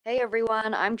Hey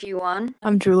everyone, I'm Jiwon.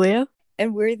 I'm Julia.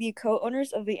 And we're the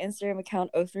co-owners of the Instagram account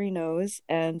O3Knows,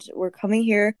 and we're coming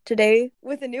here today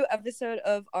with a new episode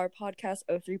of our podcast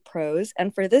O3 Pros.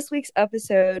 And for this week's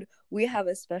episode, we have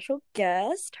a special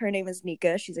guest. Her name is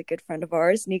Nika. She's a good friend of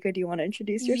ours. Nika, do you want to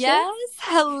introduce yourself? Yes.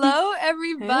 Hello,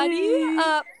 everybody.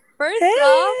 Hey. First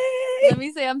off, let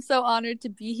me say I'm so honored to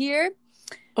be here.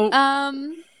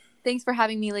 Thanks for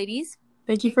having me, ladies.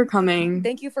 Thank you for coming.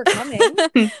 Thank you for coming.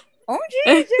 Oh,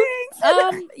 jinx.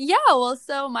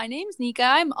 So my name's Nika.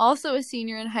 I'm also a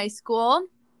senior in high school.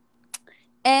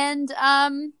 And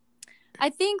I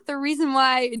think the reason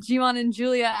why Jiwon and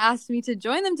Julia asked me to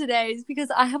join them today is because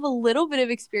I have a little bit of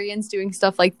experience doing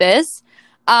stuff like this.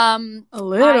 A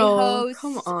little?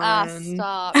 Come on.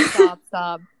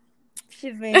 Stop.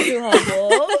 She's being too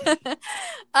humble.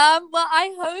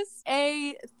 I host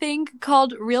a thing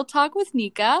called Real Talk with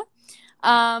Nika.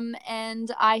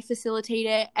 And I facilitate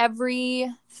it every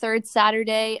third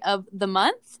Saturday of the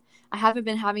month. I haven't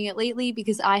been having it lately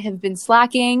because I have been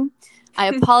slacking. I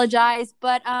apologize,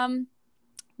 but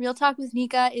Real Talk with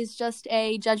Nika is just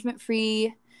a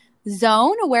judgment-free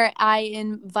zone where I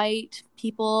invite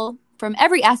people from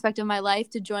every aspect of my life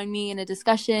to join me in a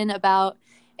discussion about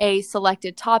a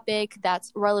selected topic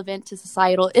that's relevant to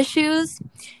societal issues.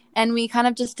 And we kind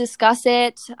of just discuss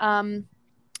it,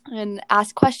 and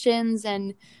ask questions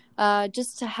and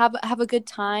just to have a good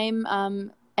time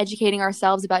educating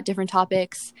ourselves about different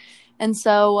topics. And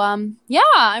so, I'm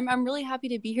really happy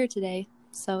to be here today.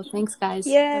 So thanks, guys.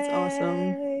 Yay. That's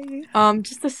awesome.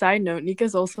 Just a side note,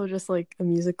 Nika's also just like a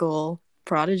musical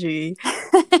prodigy.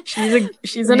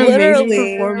 She's an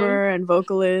amazing performer and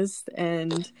vocalist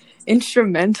and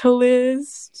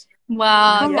instrumentalist.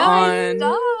 Wow. Come on.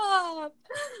 Stop.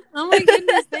 Oh my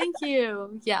goodness, thank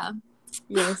you. Yeah.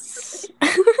 Yes.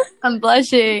 I'm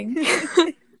blushing.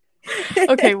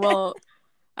 Okay, well,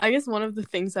 I guess one of the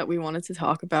things that we wanted to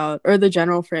talk about, or the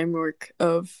general framework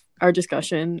of our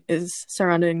discussion, is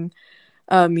surrounding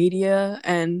media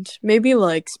and maybe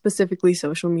like specifically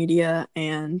social media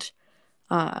and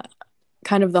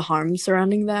kind of the harms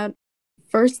surrounding that.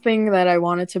 First thing that I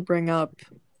wanted to bring up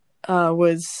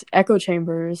was echo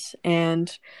chambers,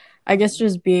 and I guess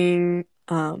just being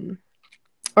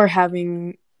or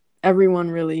having everyone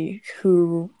really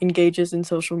who engages in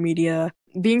social media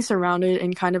being surrounded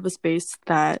in kind of a space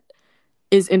that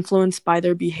is influenced by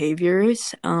their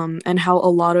behaviors, and how a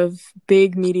lot of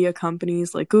big media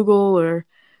companies like Google or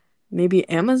maybe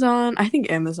Amazon,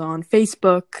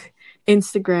 Facebook,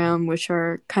 Instagram, which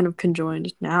are kind of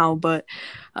conjoined now, but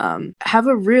have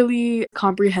a really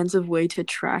comprehensive way to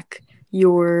track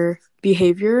your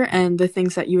behavior and the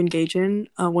things that you engage in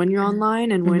when you're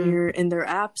online and when you're in their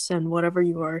apps and whatever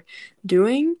you are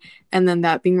doing, and then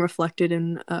that being reflected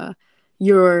in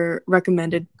your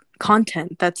recommended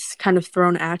content that's kind of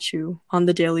thrown at you on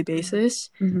the daily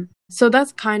basis. So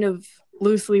that's kind of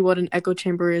loosely what an echo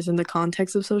chamber is in the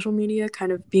context of social media,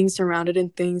 kind of being surrounded in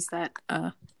things that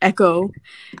echo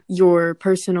your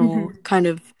personal kind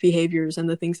of behaviors and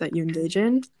the things that you engage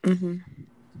in.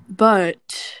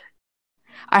 But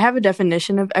I have a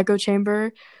definition of echo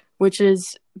chamber, which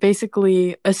is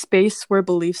basically a space where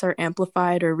beliefs are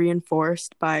amplified or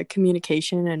reinforced by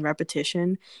communication and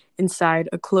repetition inside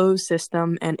a closed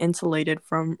system and insulated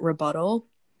from rebuttal.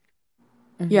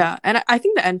 Yeah, and I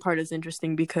think the end part is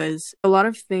interesting because a lot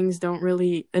of things don't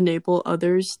really enable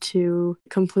others to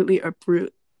completely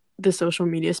uproot the social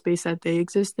media space that they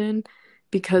exist in,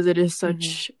 because it is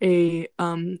such a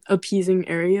appeasing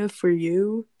area for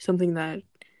you, something that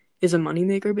is a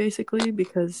moneymaker basically,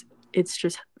 because it's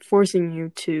just forcing you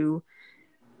to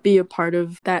be a part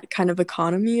of that kind of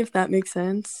economy, if that makes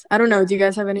sense. I don't know. Do you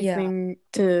guys have anything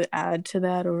to add to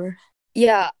that? Or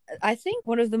Yeah, I think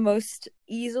one of the most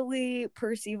easily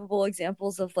perceivable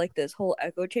examples of like this whole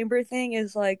echo chamber thing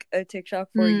is like a TikTok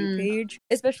For You page,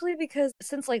 especially because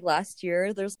since like last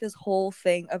year there's this whole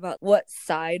thing about what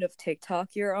side of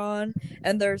TikTok you're on,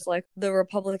 and there's like the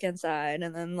Republican side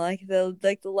and then like the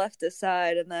leftist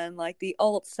side and then like the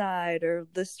alt side or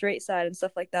the straight side and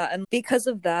stuff like that. And because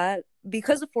of that,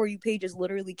 because the For You page is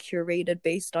literally curated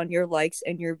based on your likes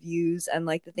and your views and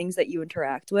like the things that you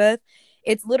interact with,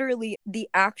 it's literally the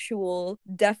actual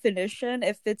definition.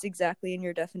 It fits exactly in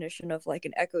your definition of like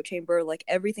an echo chamber. Like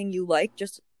everything you like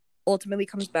just ultimately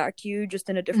comes back to you, just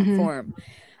in a different form.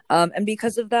 And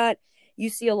because of that, you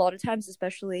see a lot of times,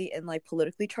 especially in like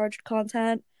politically charged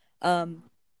content,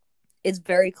 it's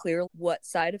very clear what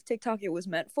side of TikTok it was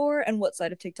meant for and what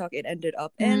side of TikTok it ended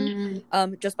up in,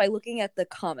 just by looking at the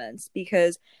comments,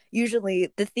 because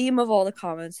usually the theme of all the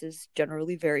comments is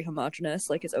generally very homogenous.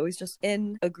 Like, it's always just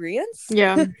in agreement.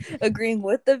 Yeah. Agreeing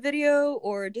with the video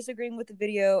or disagreeing with the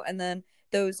video, and then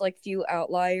those like few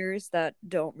outliers that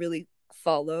don't really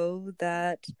follow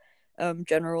that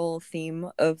general theme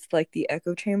of like the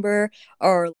echo chamber,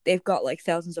 or they've got like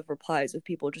thousands of replies of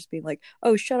people just being like,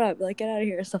 oh, shut up, like, get out of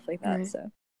here, stuff like that. Right.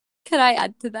 So Could I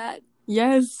add to that?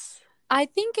 Yes. I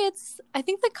think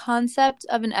the concept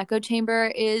of an echo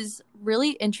chamber is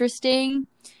really interesting,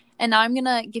 and now I'm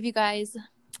gonna give you guys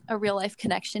a real life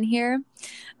connection here.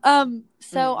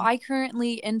 So I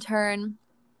currently intern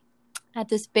at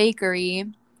this bakery.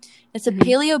 It's a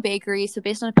paleo bakery, so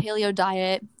based on a paleo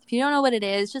diet. If you don't know what it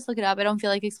is, just look it up. I don't feel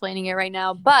like explaining it right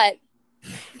now, but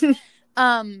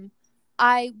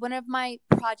one of my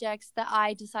projects that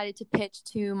I decided to pitch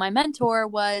to my mentor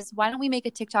was, why don't we make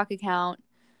a TikTok account?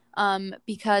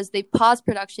 Because they've paused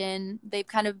production. They've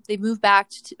moved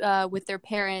back with their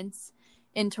parents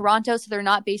in Toronto, so they're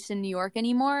not based in New York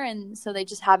anymore, and so they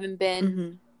just haven't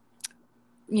been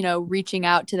reaching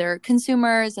out to their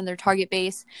consumers and their target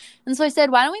base. And so I said,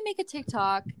 why don't we make a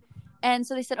TikTok? And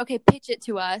so they said, okay, pitch it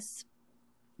to us.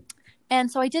 And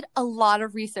so I did a lot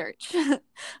of research. I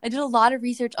did a lot of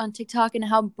research on TikTok and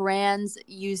how brands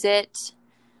use it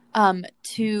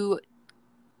to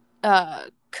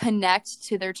connect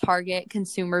to their target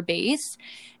consumer base.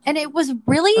 And it was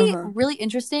really, really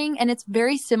interesting. And it's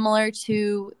very similar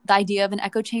to the idea of an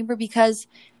echo chamber, because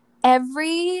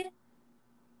every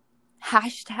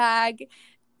hashtag,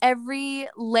 every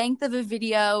length of a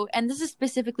video, and this is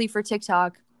specifically for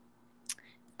TikTok,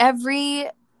 every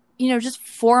just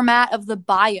format of the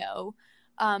bio,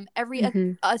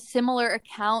 a similar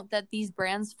account that these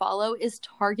brands follow is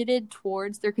targeted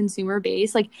towards their consumer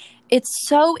base. Like, it's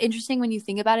so interesting when you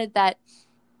think about it, that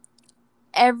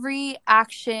every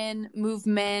action,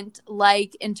 movement,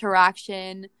 like,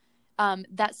 interaction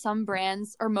that some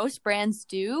brands or most brands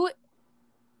do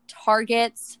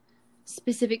targets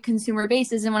specific consumer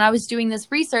bases. And when I was doing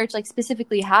this research, like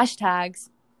specifically hashtags,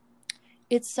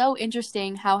 it's so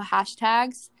interesting how the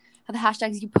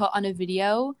hashtags you put on a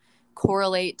video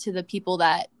correlate to the people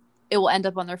that it will end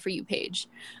up on their For You page.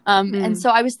 And so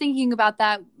I was thinking about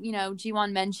that,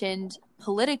 Jiwon mentioned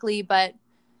politically, but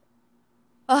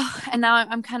and now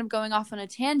I'm kind of going off on a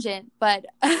tangent, but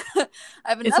I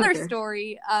have another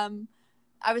story.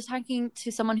 I was talking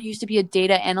to someone who used to be a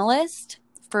data analyst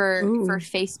for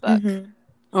Facebook.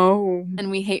 Oh.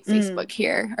 And we hate Facebook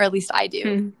here, or at least I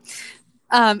do.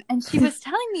 And she was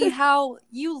telling me how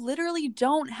you literally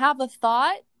don't have a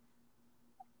thought,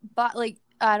 but like,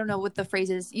 I don't know what the phrase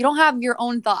is. You don't have your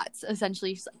own thoughts,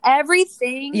 essentially. So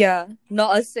everything. Yeah,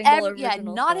 not a single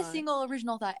original not thought. A single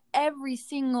original thought. Every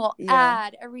single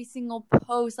ad, every single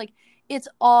post, like, it's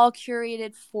all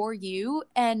curated for you.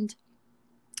 And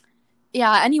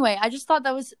yeah, anyway, I just thought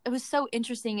it was so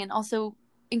interesting and also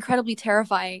incredibly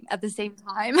terrifying at the same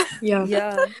time.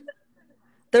 Yeah.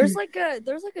 There's like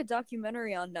a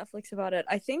documentary on Netflix about it.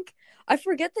 I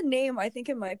forget the name. I think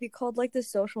it might be called like The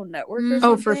Social Network or something.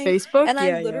 Oh, for Facebook? And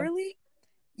I literally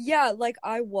like,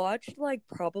 I watched like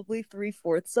probably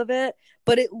 3/4 of it,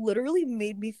 but it literally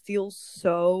made me feel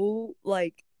so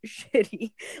like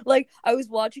shitty. Like, I was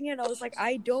watching it and I was like,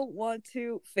 I don't want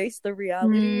to face the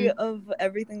reality of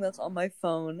everything that's on my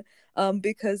phone,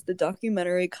 because the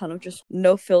documentary kind of just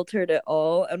no filtered at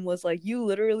all and was like, you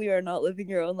literally are not living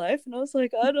your own life. And I was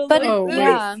like, I don't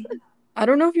this. I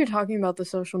don't know if you're talking about The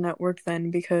Social Network then,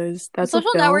 because that's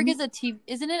Social a film. Network is a TV,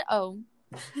 isn't it?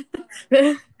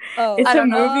 It's a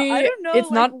movie. I don't know, it's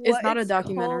like, not a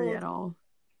documentary called. At all.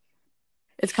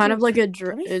 It's kind of like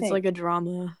it's like a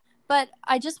drama. But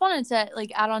I just wanted to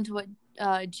like add on to what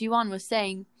Jiwon was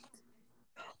saying.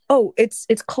 Oh, it's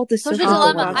called The Social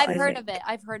Dilemma. I've heard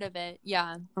of it.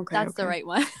 Yeah, that's the right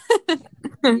one.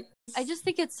 I just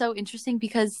think it's so interesting,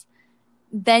 because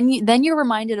then you're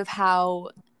reminded of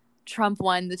how Trump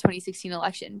won the 2016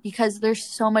 election, because there's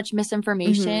so much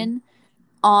misinformation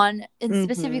and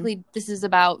specifically this is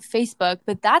about Facebook,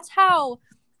 but that's how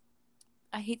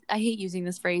I hate using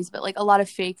this phrase, but like a lot of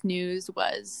fake news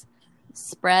was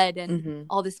spread, and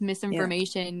all this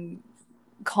misinformation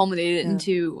culminated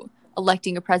into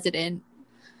electing a president.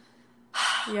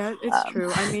 Yeah, it's true.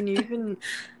 I mean,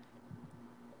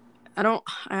 I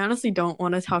honestly don't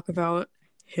want to talk about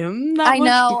him that much. I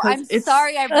know. I'm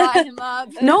sorry I brought him up.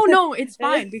 No, it's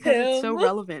fine, because it's so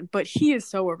relevant, but he is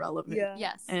so irrelevant. Yeah.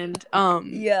 Yes. And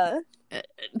yeah.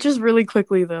 Just really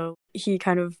quickly though, he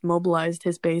kind of mobilized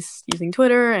his base using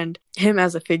Twitter, and him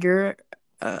as a figure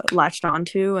latched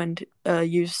onto and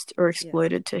used or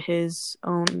exploited to his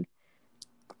own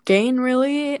gain,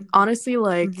 really. Honestly,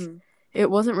 like, it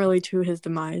wasn't really to his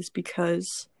demise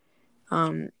because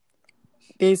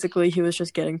basically he was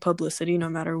just getting publicity no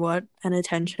matter what, and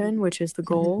attention, which is the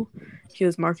goal. He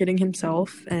was marketing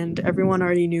himself, and everyone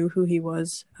already knew who he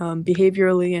was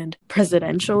behaviorally and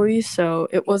presidentially, so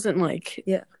it wasn't like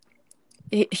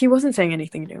he wasn't saying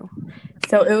anything new.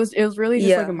 So it was really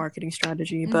just like a marketing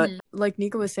strategy. But like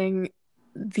Nika was saying,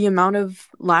 the amount of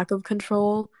lack of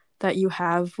control that you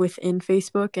have within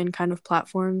Facebook and kind of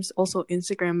platforms, also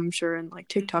Instagram, I'm sure, and like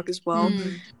TikTok as well.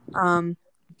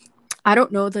 I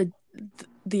don't know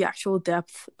the actual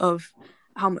depth of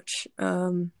how much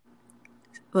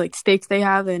like stakes they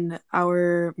have in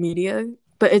our media,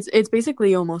 but it's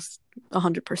basically almost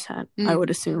 100%, I would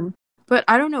assume. But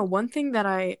I don't know, one thing that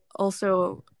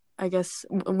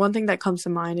one thing that comes to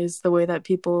mind is the way that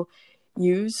people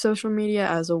use social media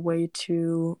as a way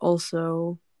to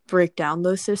also break down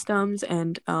those systems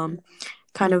and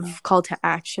kind of call to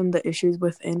action the issues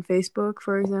within Facebook,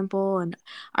 for example. And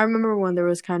I remember when there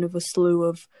was kind of a slew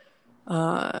of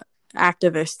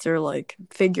activists or like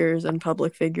figures and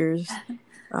public figures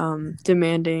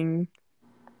demanding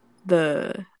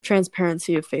the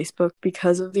transparency of Facebook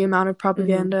because of the amount of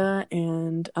propaganda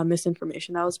and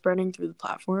misinformation that was spreading through the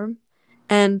platform.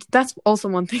 And that's also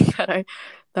one thing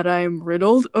that I'm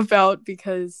riddled about,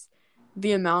 because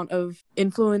the amount of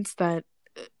influence that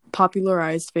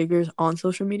popularized figures on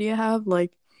social media have,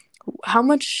 like, how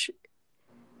much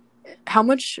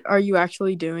are you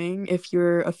actually doing if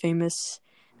you're a famous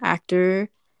actor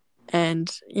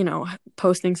and, you know,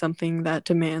 posting something that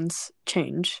demands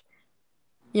change?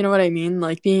 You know what I mean?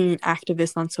 Like, being an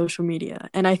activist on social media.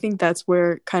 And I think that's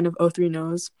where kind of O3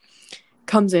 Knows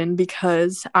comes in,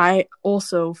 because I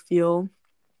also feel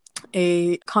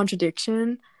a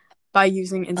contradiction by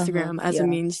using Instagram as a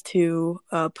means to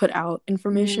put out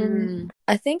information.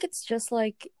 I think it's just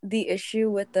like the issue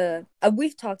with the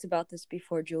we've talked about this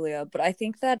before, Julia, but I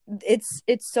think that it's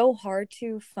so hard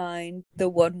to find the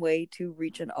one way to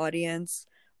reach an audience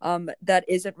that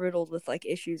isn't riddled with like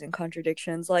issues and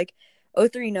contradictions. Like,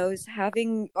 O3 Knows,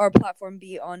 having our platform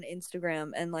be on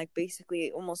Instagram and like basically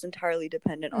almost entirely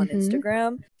dependent on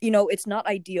Instagram, you know, it's not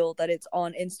ideal that it's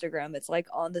on Instagram. It's like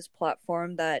on this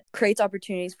platform that creates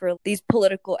opportunities for these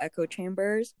political echo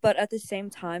chambers, but at the same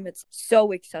time it's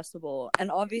so accessible. And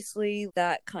obviously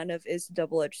that kind of is a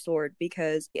double-edged sword,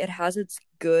 because it has its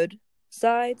good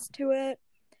sides to it,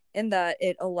 in that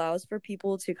it allows for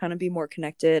people to kind of be more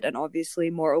connected and obviously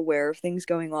more aware of things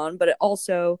going on, but it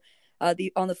also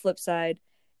on the flip side,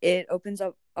 it opens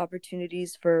up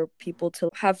opportunities for people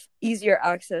to have easier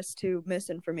access to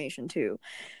misinformation too.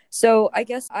 So I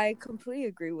guess I completely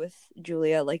agree with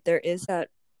Julia. Like, there is that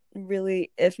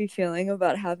really iffy feeling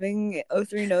about having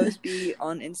O3 Knows be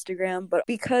on Instagram, but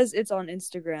because it's on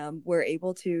Instagram, we're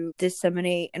able to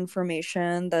disseminate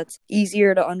information that's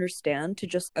easier to understand to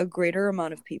just a greater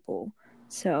amount of people.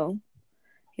 So,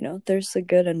 you know, there's the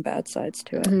good and bad sides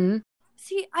to it.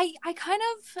 See, I kind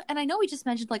of, and I know we just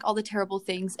mentioned like all the terrible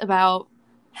things about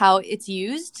how it's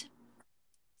used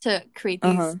to create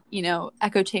these, you know,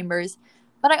 echo chambers,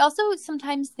 but I also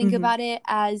sometimes think about it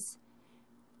as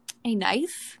a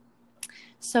knife.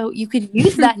 So you could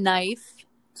use that knife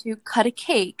to cut a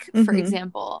cake, for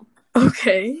example.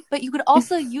 Okay. But you could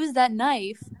also use that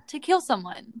knife to kill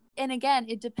someone. And again,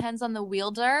 it depends on the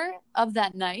wielder of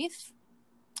that knife.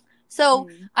 So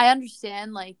I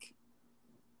understand, like,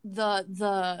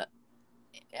 the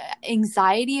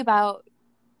anxiety about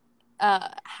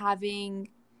having,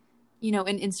 you know,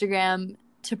 an Instagram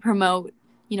to promote,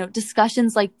 you know,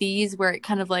 discussions like these, where it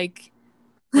kind of like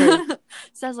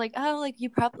says like, oh, like, you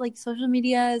probably like social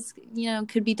media is, you know,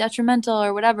 could be detrimental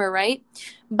or whatever, right?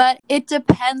 But it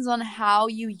depends on how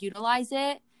you utilize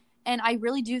it. And I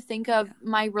really do think of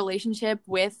my relationship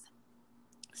with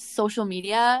social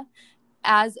media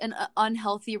as an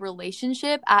unhealthy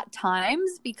relationship at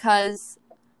times, because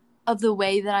of the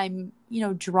way that I'm, you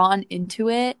know, drawn into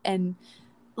it. And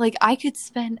like, I could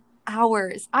spend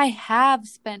hours, I have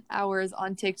spent hours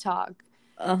on TikTok,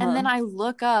 and then I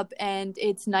look up and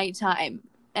it's nighttime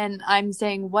and I'm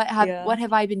saying, what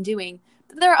have I been doing?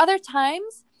 But there are other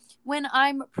times when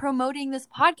I'm promoting this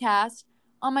podcast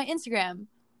on my Instagram,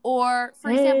 or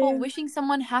for example, wishing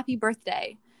someone happy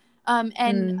birthday.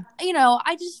 And you know,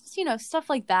 I just, you know, stuff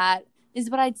like that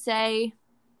is what I'd say.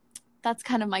 That's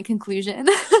kind of my conclusion.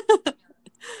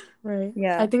 Right.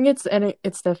 Yeah. I think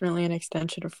it's definitely an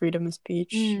extension of freedom of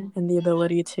speech and the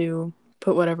ability to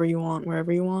put whatever you want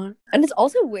wherever you want. And it's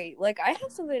also, like, I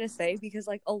have something to say, because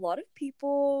like a lot of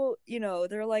people, you know,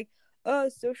 they're like,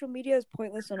 social media is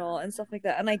pointless and all and stuff like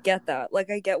that. And I get that. Like,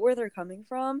 I get where they're coming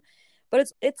from,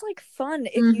 but it's like fun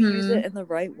if you use it in the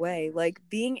right way. Like,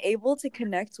 being able to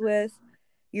connect with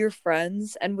your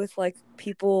friends and with like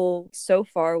people so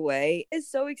far away is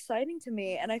so exciting to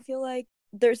me. And I feel like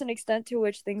there's an extent to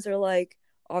which things are like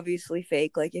obviously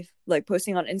fake. Like, if like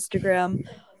posting on Instagram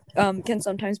can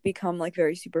sometimes become like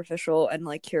very superficial and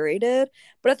like curated,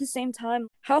 but at the same time,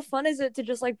 how fun is it to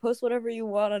just like post whatever you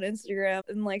want on Instagram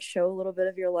and like show a little bit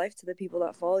of your life to the people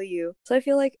that follow you? So I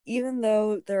feel like even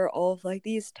though there are all of like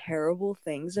these terrible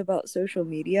things about social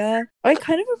media, I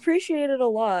kind of appreciate it a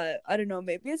lot. I don't know,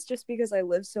 maybe it's just because I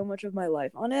live so much of my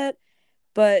life on it.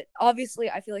 But obviously,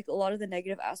 I feel like a lot of the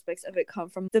negative aspects of it come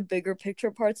from the bigger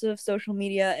picture parts of social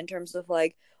media in terms of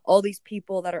like all these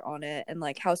people that are on it and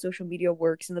like how social media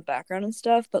works in the background and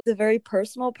stuff. But the very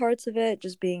personal parts of it,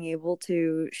 just being able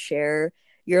to share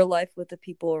your life with the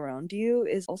people around you,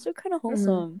 is also kind of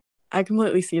wholesome. I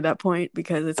completely see that point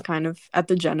because it's kind of at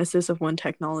the genesis of when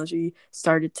technology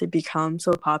started to become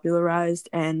so popularized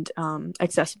and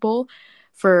accessible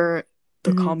for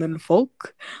the common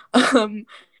folk.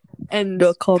 And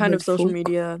kind of social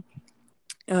media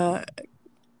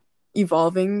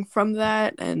evolving from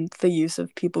that and the use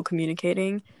of people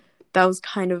communicating, that was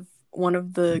kind of one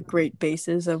of the great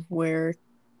bases of where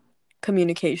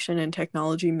communication and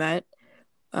technology met,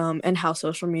 and how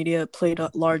social media played a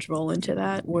large role into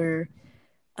that, where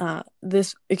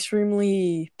this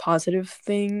extremely positive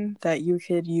thing that you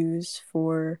could use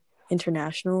for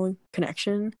international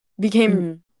connection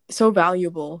became so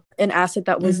valuable, an asset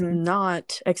that was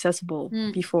not accessible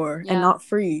before and not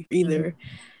free either.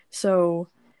 So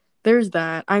there's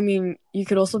that. I mean, you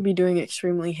could also be doing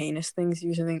extremely heinous things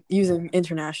using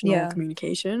international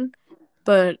communication,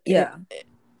 but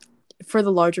for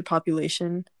the larger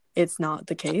population, it's not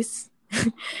the case.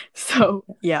 So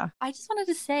yeah, I just wanted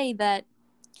to say that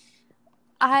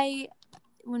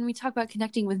when we talk about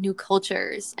connecting with new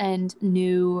cultures and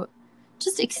new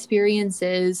just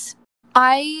experiences,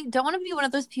 I don't want to be one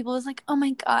of those people who's like, oh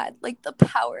my God, like the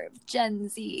power of Gen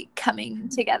Z coming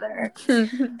together.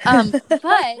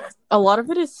 But a lot of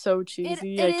it is so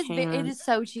cheesy. It is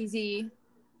so cheesy.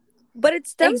 But it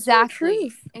stems from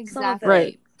truth. Exactly.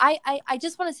 Right. I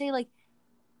just want to say, like,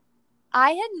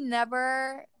 I had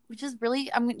never, which is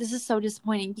really, this is so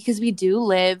disappointing because we do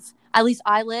live, at least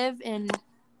I live in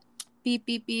beep,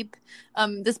 beep, beep,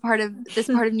 this part of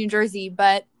New Jersey,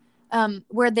 but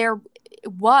where there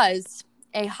was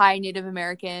a high Native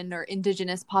American or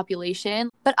indigenous population,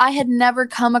 but I had never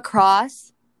come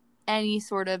across any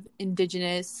sort of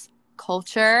indigenous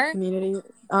culture community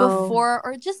before,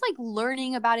 or just like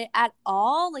learning about it at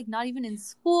all, like not even in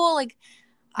school. Like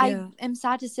I am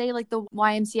sad to say, like the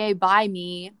YMCA by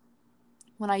me,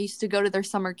 when I used to go to their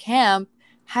summer camp,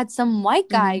 had some white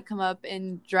guy come up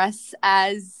and dress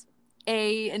as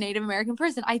a Native American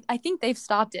person. I think they've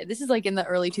stopped it. This is like in the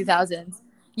early 2000s.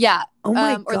 Yeah. Oh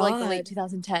my God. Or like the late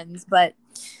 2010s. But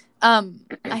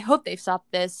I hope they've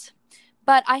stopped this.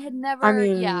 But I had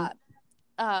never,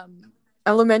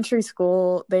 elementary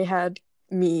school, they had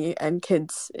me and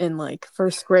kids in like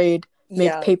first grade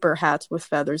make paper hats with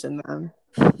feathers in them.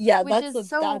 Yeah, which that's is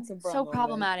so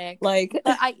problematic. Like,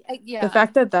 but the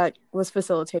fact that was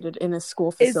facilitated in a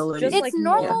school facility, it's just like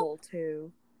normal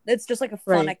too. It's just like a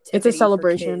fun activity. It's a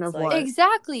celebration for kids. of like, what?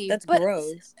 Exactly. That's but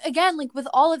gross. Again, like with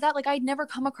all of that, like I'd never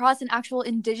come across an actual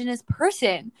indigenous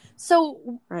person.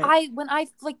 So when a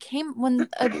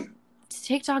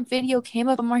TikTok video came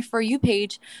up on my For You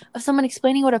page of someone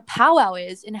explaining what a powwow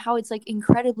is and how it's like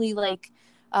incredibly like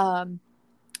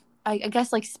I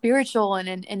guess like spiritual and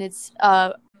it's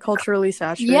culturally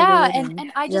saturated. Yeah,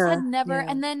 and I just had never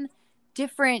and then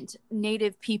different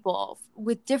Native people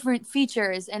with different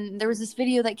features, and there was this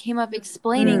video that came up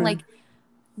explaining like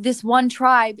this one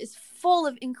tribe is full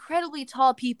of incredibly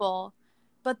tall people,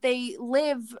 but they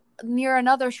live near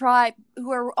another tribe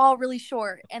who are all really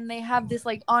short, and they have this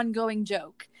like ongoing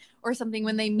joke or something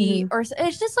when they meet, or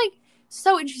it's just like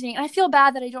so interesting. And I feel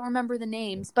bad that I don't remember the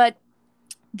names, but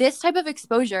this type of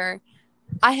exposure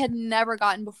I had never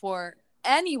gotten before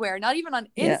anywhere, not even on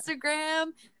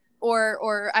Instagram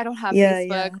or I don't have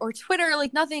Facebook or Twitter,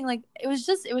 like nothing. Like it was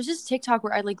just TikTok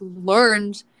where I like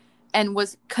learned and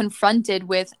was confronted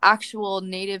with actual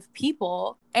Native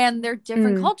people and their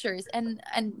different cultures and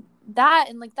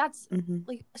like that's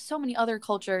like so many other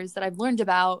cultures that I've learned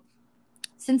about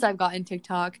since I've gotten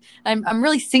TikTok. I'm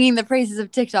really singing the praises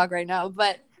of TikTok right now,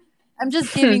 but I'm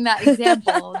just giving that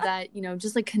example that, you know,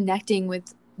 just like connecting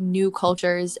with new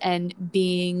cultures and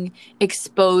being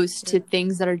exposed to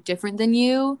things that are different than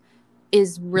you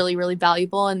is really, really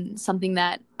valuable, and something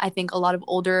that I think a lot of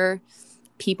older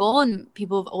people and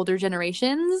people of older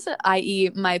generations, i.e.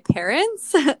 my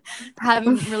parents,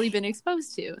 haven't really been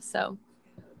exposed to. So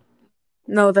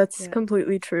No, that's Yeah.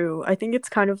 completely true. I think it's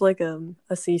kind of like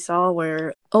a seesaw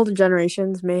where older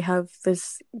generations may have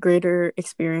this greater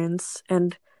experience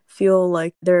and feel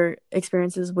like their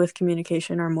experiences with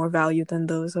communication are more valued than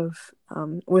those of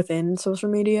within social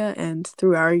media. And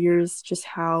through our years, just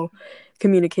how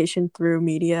communication through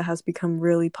media has become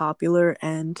really popular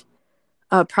and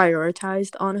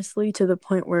prioritized, honestly, to the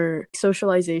point where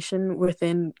socialization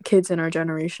within kids in our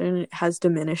generation has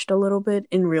diminished a little bit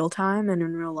in real time and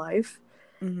in real life.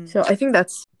 So I think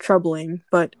that's troubling,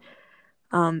 but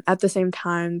at the same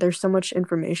time, there's so much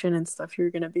information and stuff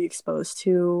you're going to be exposed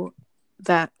to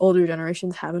that older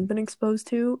generations haven't been exposed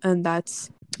to. And that's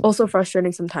also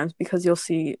frustrating sometimes because you'll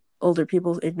see older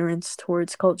people's ignorance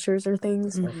towards cultures or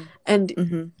things.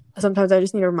 And sometimes I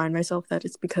just need to remind myself that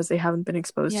it's because they haven't been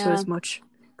exposed to as much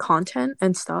content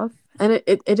and stuff. And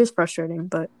it is frustrating,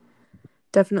 but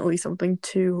definitely something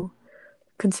to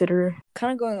consider.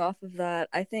 Kind of going off of that,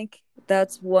 I think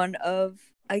that's one of,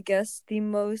 I guess, the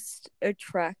most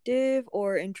attractive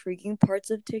or intriguing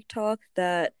parts of TikTok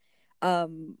that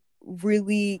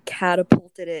really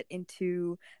catapulted it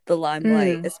into the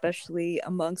limelight, especially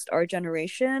amongst our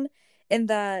generation. And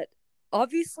that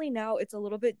obviously now it's a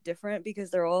little bit different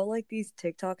because they're all like these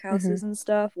TikTok houses and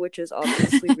stuff, which is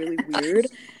obviously really weird.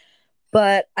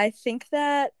 But I think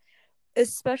that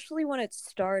especially when it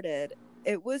started,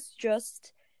 it was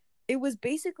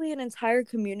basically an entire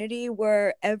community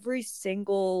where every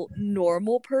single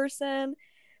normal person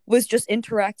was just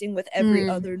interacting with every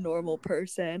other normal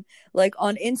person. Like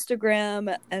on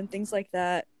Instagram and things like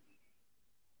that,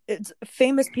 it's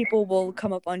famous people will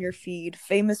come up on your feed,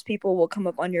 famous people will come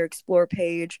up on your explore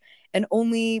page, and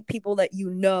only people that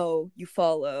you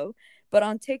follow. But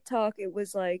on TikTok, it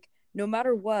was like, no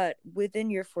matter what, within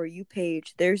your For You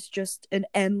page, there's just an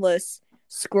endless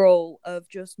scroll of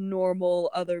just normal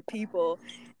other people.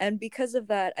 And because of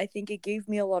that, I think it gave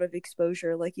me a lot of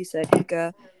exposure, like you said,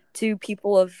 Nika, to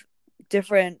people of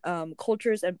different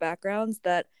cultures and backgrounds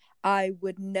that I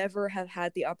would never have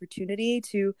had the opportunity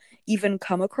to even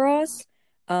come across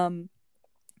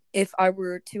if I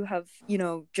were to have,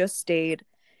 just stayed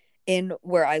in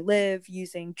where I live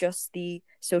using just the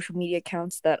social media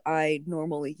accounts that I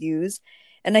normally use.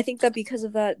 And I think that because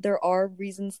of that, there are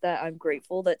reasons that I'm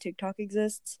grateful that TikTok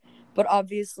exists. But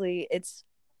obviously, it's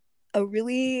a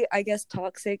really, I guess,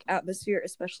 toxic atmosphere,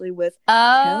 especially with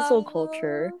cancel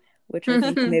culture, which I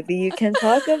think maybe you can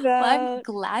talk about. Well, I'm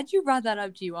glad you brought that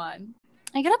up, Jiwon.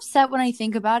 I get upset when I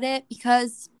think about it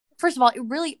because, first of all, it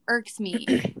really irks me.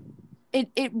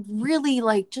 It really,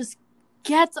 like, just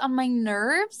gets on my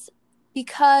nerves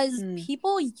because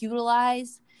people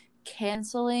utilize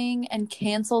canceling and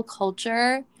cancel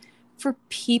culture for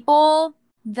people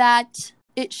that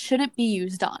it shouldn't be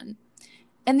used on.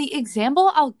 And the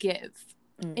example I'll give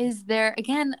is there,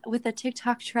 again, with the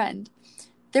TikTok trend,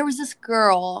 there was this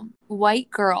girl, white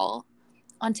girl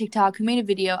on TikTok who made a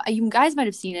video. You guys might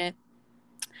have seen it.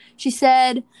 She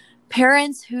said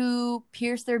parents who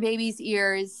pierce their baby's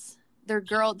ears, their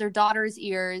daughter's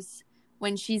ears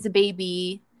when she's a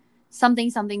baby,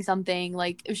 something,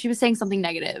 like she was saying something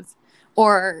negative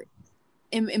or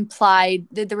implied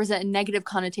that there was a negative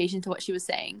connotation to what she was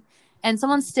saying. And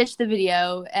someone stitched the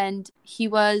video, and he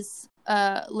was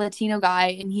a Latino guy,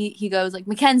 and he goes like,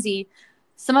 Mackenzie,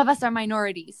 some of us are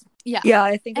minorities. Yeah,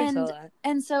 I think I saw that.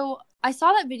 And so I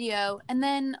saw that video, and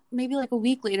then maybe like a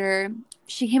week later,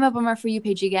 she came up on my For You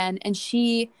page again, and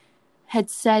she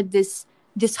had said this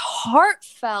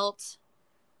heartfelt,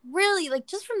 really, like,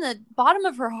 just from the bottom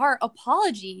of her heart,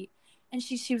 apology. And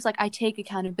she was like, I take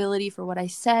accountability for what I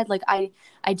said. Like, I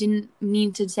didn't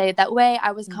mean to say it that way.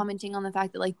 I was commenting on the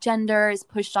fact that, like, gender is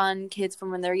pushed on kids from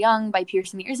when they're young by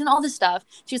piercing the ears and all this stuff.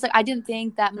 She was like, I didn't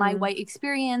think that my white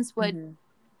experience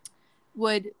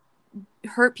would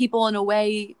hurt people in a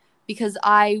way because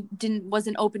I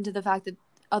wasn't open to the fact that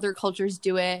other cultures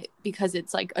do it because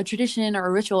it's like a tradition or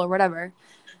a ritual or whatever.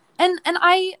 And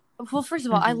well, first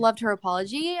of all, I loved her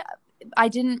apology. I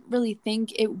didn't really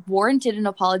think it warranted an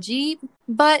apology,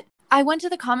 but I went to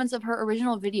the comments of her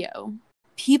original video.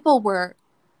 People were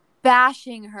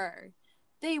bashing her.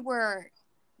 They were,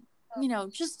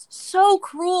 just so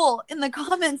cruel in the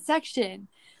comments section.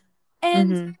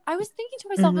 And I was thinking to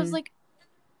myself, I was like,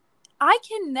 I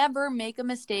can never make a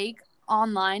mistake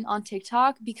online on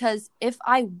TikTok because if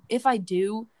I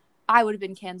do, I would have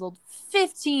been canceled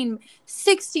 15,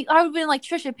 16. I would have been like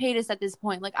Trisha Paytas at this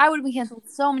point. Like, I would have been canceled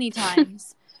so many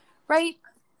times, right?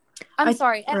 I'm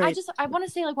sorry. And right. I want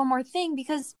to say like one more thing,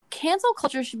 because cancel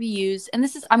culture should be used. And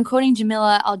this is, I'm quoting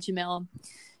Jamila Al-Jamil.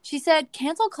 She said,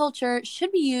 cancel culture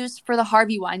should be used for the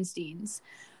Harvey Weinsteins,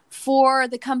 for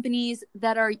the companies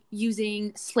that are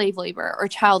using slave labor or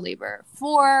child labor,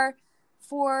 for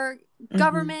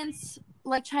governments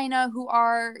like China who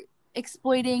are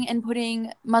exploiting and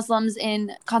putting Muslims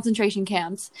in concentration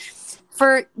camps,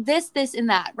 for this, and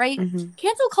that, right?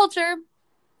 Cancel culture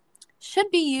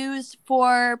should be used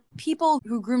for people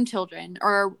who groom children,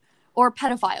 or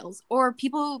pedophiles, or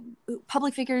people,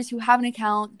 public figures who have an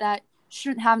account that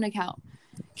shouldn't have an account.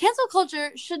 Cancel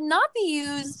culture should not be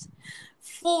used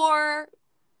for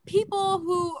people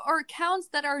who are accounts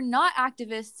that are not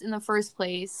activists in the first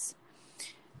place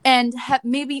and have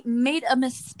maybe made a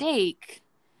mistake,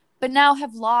 but now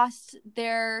have lost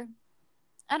their,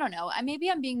 I don't know,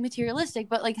 maybe I'm being materialistic,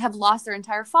 but like have lost their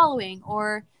entire following,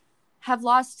 or have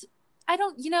lost, I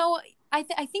don't, I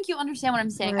think you understand what I'm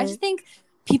saying. Right. I just think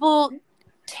people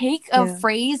take a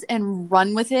phrase and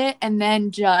run with it and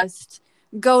then just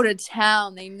go to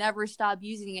town. They never stop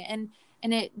using it,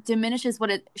 and it diminishes what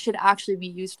it should actually be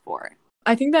used for.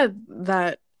 I think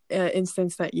that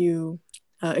instance that you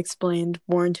explained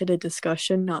warranted a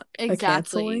discussion, not a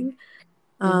canceling.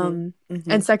 And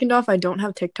second off, I don't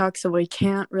have TikTok, so I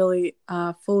can't really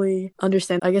fully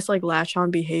understand, I guess, like latch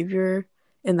on behavior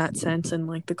in that sense, and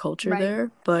like the culture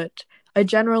there. But I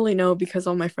generally know because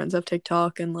all my friends have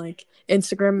TikTok, and like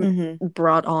Instagram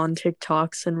brought on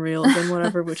TikToks and Reels and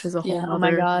whatever, which is a whole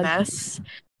other mess.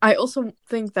 I also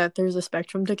think that there's a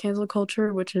spectrum to cancel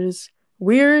culture, which is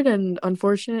weird and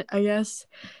unfortunate, I guess,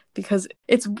 because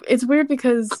it's weird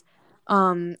because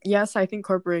yes, I think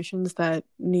corporations that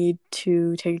need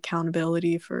to take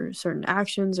accountability for certain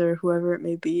actions, or whoever it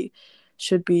may be,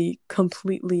 should be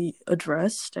completely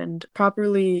addressed and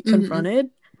properly confronted.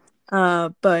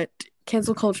 But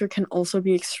cancel culture can also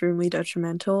be extremely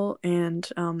detrimental, and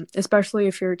especially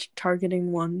if you're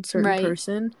targeting one certain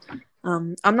person.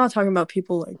 I'm not talking about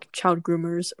people like child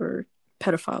groomers or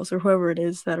pedophiles or whoever it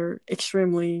is that are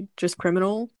extremely just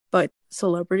criminal, but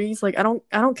celebrities, like I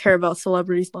don't care about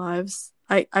celebrities' lives.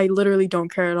 I literally don't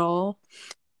care at all.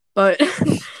 But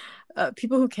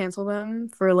people who cancel them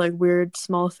for like weird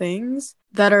small things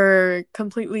that are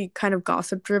completely kind of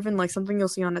gossip driven, like something you'll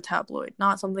see on a tabloid,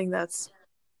 not something that's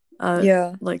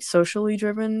like socially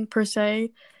driven per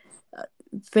se.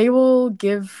 They will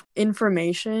give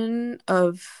information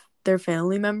of their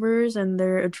family members and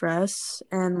their address,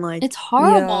 and like it's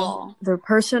horrible, their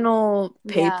personal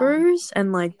papers,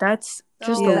 and like that's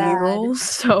just illegal.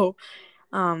 So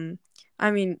I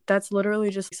mean, that's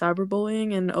literally just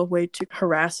cyberbullying and a way to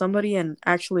harass somebody and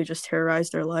actually just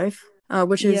terrorize their life,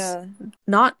 which is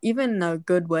not even a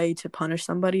good way to punish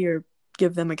somebody or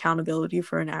give them accountability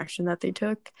for an action that they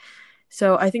took.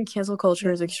 So I think cancel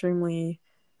culture is extremely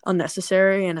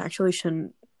unnecessary and actually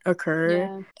shouldn't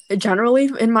occur.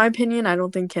 Generally, in my opinion, I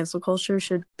don't think cancel culture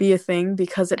should be a thing,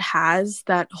 because it has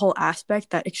that whole aspect,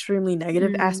 that extremely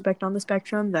negative aspect on the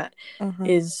spectrum that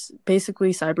is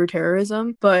basically cyber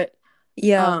terrorism. But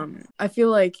I feel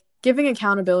like giving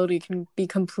accountability can be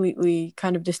completely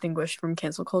kind of distinguished from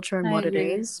cancel culture and what it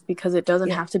is, because it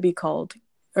doesn't have to be called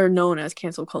or known as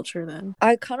cancel culture then.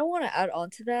 I kind of want to add on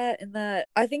to that, in that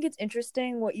I think it's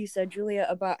interesting what you said, Julia,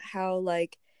 about how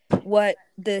like what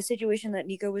the situation that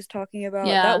Nico was talking about,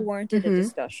 that warranted a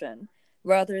discussion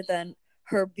rather than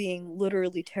her being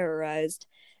literally terrorized.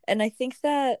 And I think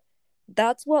that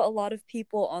that's what a lot of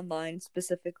people online,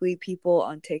 specifically people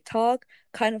on TikTok,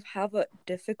 kind of have a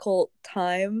difficult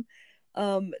time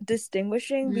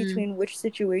distinguishing between which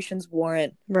situations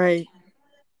warrant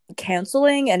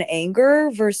canceling and anger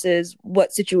versus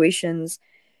what situations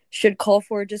should call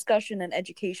for discussion and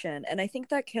education. And I think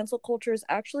that cancel culture is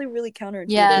actually really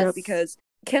counterintuitive, because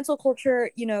cancel culture,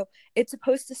 it's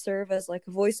supposed to serve as like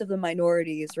a voice of the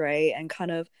minorities, right? And kind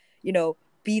of,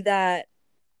 be that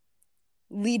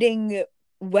leading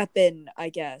weapon, I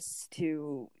guess,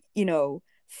 to,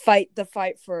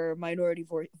 fight for minority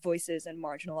voices and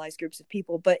marginalized groups of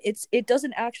people. But it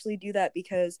doesn't actually do that,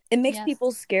 because it makes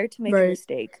people scared to make a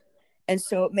mistake. And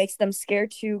so it makes them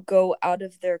scared to go out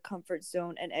of their comfort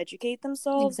zone and educate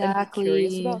themselves and be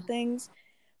curious about things.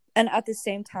 And at the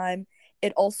same time,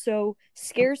 it also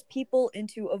scares people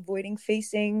into avoiding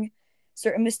facing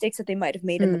certain mistakes that they might have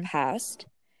made in the past.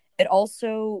 It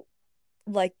also,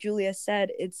 like Julia said,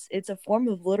 it's a form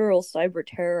of literal cyber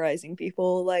terrorizing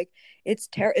people. Like it's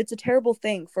a terrible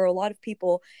thing for a lot of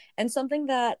people, and something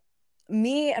that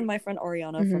me and my friend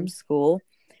Ariana from school,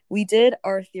 we did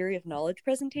our theory of knowledge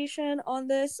presentation on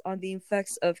this, on the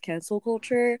effects of cancel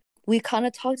culture. We kind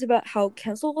of talked about how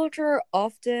cancel culture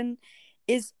often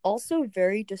is also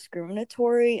very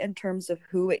discriminatory in terms of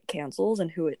who it cancels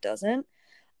and who it doesn't.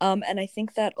 And I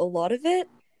think that a lot of it,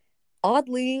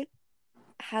 oddly,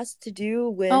 has to do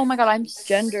with Oh my god, I'm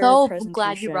gender so presentation,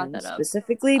 glad you brought that up.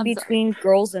 specifically I'm sorry. between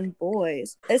girls and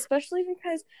boys. Especially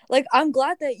because, like, I'm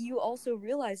glad that you also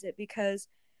realize it, because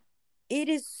it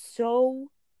is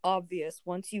so obvious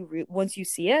once you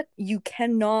see it, you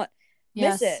cannot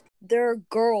miss Yes. it. There are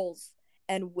girls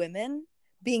and women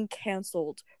being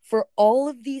canceled for all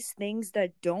of these things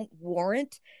that don't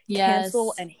warrant cancel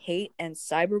Yes. and hate and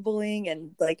cyberbullying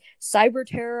and like cyber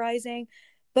terrorizing,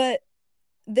 but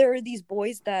there are these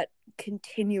boys that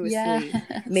continuously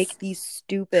Yes. make these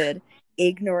stupid,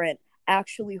 ignorant,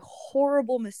 actually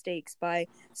horrible mistakes by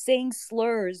saying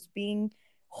slurs, being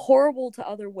horrible to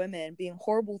other women, being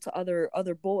horrible to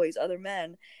other boys, other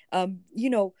men,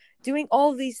 doing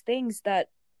all of these things that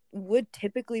would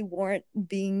typically warrant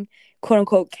being quote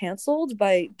unquote canceled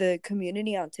by the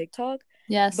community on TikTok.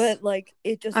 Yes. But like,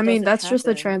 it just I mean, doesn't that's just a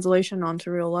happen. translation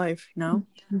onto real life, you know?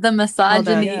 The How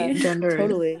that misogyny. gender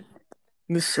Totally.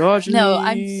 misogyny. No,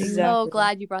 I'm so Exactly.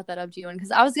 glad you brought that up, Jiwon,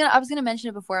 because I was gonna mention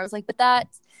it before. I was like, but that,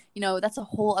 that's a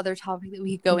whole other topic that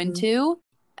we could go Mhm. into.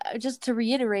 Just to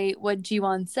reiterate what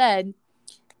Jiwon said,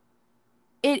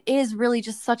 it is really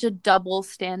just such a double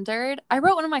standard. I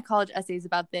wrote one of my college essays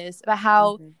about this, about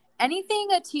how Mhm. anything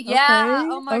Okay,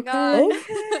 oh my okay. god.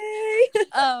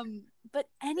 Okay. But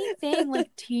anything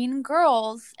like teen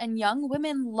girls and young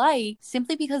women like,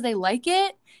 simply because they like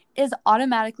it, is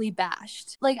automatically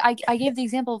bashed. Like I gave the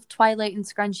example of Twilight and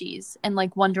scrunchies and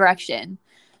like One Direction.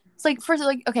 It's like, first,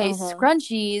 like, okay,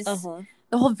 scrunchies,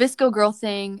 the whole Visco girl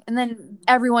thing, and then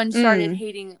everyone started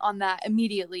hating on that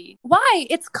immediately. Why?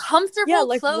 It's comfortable Yeah,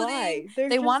 like, clothing. why? They're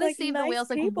They just, want to like, save the nice whales.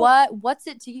 Like, people. what's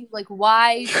it to you? Like,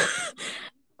 why?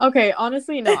 Okay,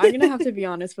 honestly, no. I'm gonna have to be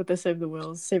honest with the save the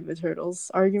whales, save the turtles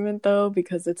argument, though,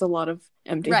 because it's a lot of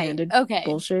empty-handed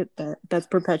bullshit that's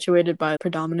perpetuated by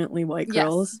predominantly white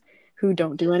girls who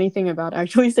don't do anything about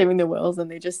actually saving the whales,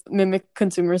 and they just mimic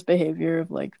consumers' behavior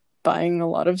of like buying a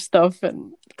lot of stuff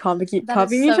and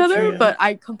copying each so other. true. But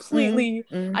I completely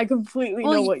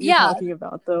know what you're talking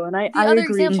about, though, and I other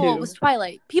agree example too. was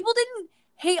Twilight. People didn't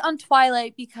hate on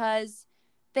Twilight because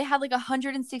they had like a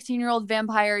 116-year-old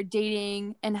vampire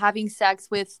dating and having sex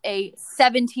with a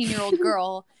 17-year-old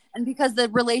girl, and because the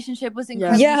relationship was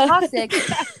incredibly toxic,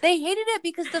 they hated it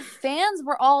because the fans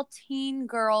were all teen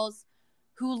girls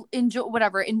who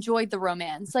enjoyed the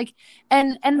romance, like,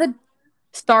 and the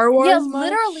Star Wars,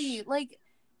 literally, like,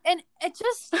 and it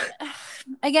just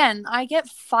again, I get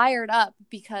fired up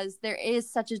because there is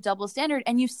such a double standard,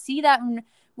 and you see that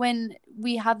when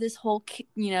we have this whole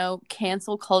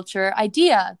cancel culture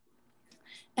idea.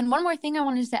 And one more thing I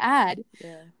wanted to add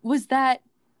was that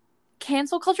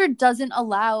cancel culture doesn't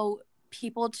allow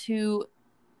people to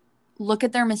look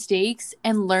at their mistakes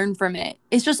and learn from it.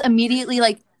 It's just immediately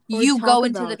like, you go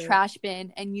into the trash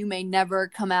bin and you may never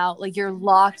come out. Like, you're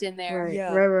locked in there.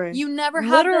 Right. You never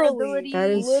have the ability that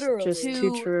is just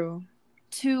too true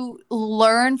to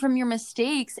learn from your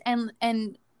mistakes and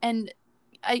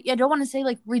I don't want to say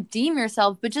like redeem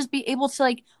yourself, but just be able to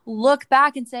like look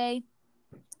back and say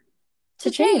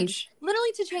to change.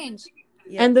 Literally to change.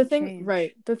 And the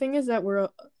thing is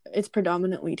that it's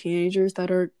predominantly teenagers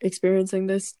that are experiencing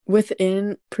this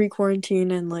within pre-quarantine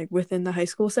and like within the high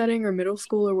school setting or middle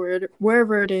school or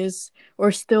wherever it is,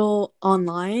 or still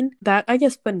online. That, I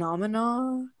guess,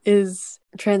 phenomena is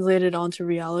translated onto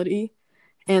reality,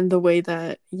 and the way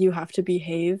that you have to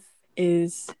behave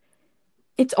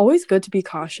it's always good to be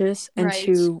cautious and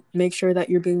to make sure that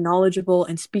you're being knowledgeable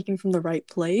and speaking from the right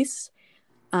place.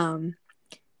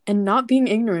 And not being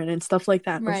ignorant and stuff like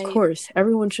that. Of course,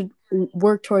 everyone should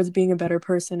work towards being a better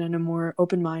person and a more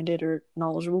open-minded or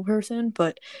knowledgeable person.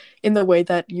 But in the way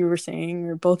that you were saying,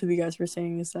 or both of you guys were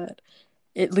saying, is that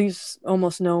it leaves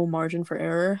almost no margin for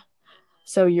error.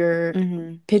 So you're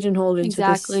pigeonholed into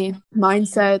this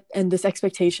mindset and this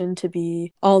expectation to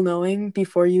be all-knowing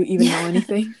before you even know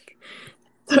anything.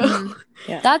 So,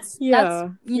 that's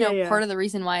part of the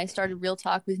reason why I started Real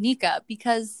Talk with Nika,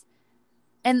 because...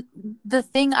 And the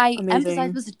thing I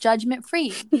emphasized was judgment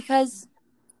free, because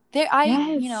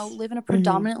I live in a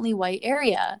predominantly white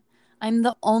area. I'm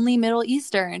the only Middle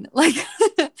Eastern, like,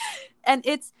 and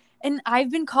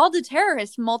I've been called a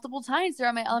terrorist multiple times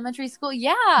throughout my elementary school.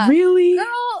 Yeah, really,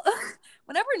 girl.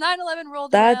 Whenever 9/11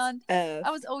 rolled around, I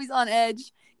was always on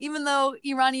edge, even though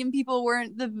Iranian people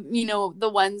weren't the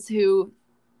ones who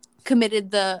committed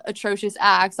the atrocious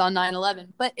acts on 9/11,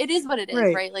 but it is what it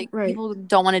is, right? Like, people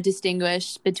don't want to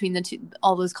distinguish between the two,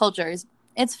 all those cultures.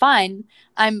 It's fine.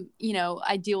 I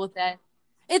deal with that.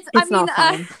 It's not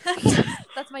fine.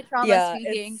 That's my trauma Yeah,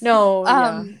 speaking. it's No,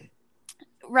 yeah.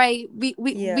 Right. We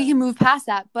Yeah. can move past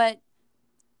that, but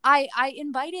I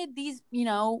invited these,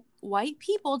 white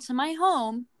people to my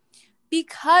home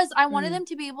because I wanted them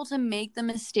to be able to make the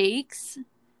mistakes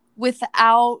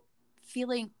without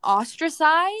feeling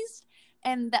ostracized,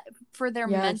 and that for their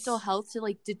mental Yes. health to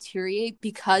like deteriorate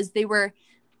because they were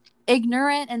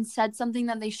ignorant and said something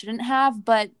that they shouldn't have.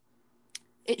 But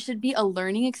it should be a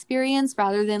learning experience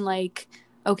rather than like,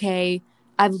 okay,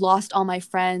 I've lost all my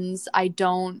friends, I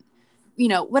don't,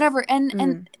 whatever.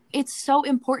 And it's so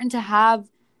important to have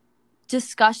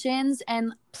discussions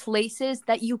and places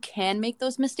that you can make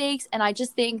those mistakes. And I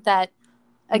just think that,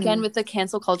 again, with the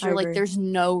cancel I culture, like agree. there's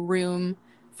no room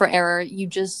for error.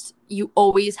 You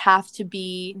always have to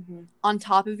be on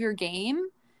top of your game,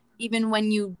 even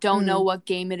when you don't know what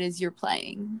game it is you're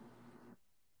playing.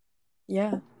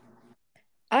 Yeah.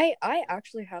 I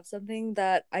actually have something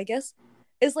that I guess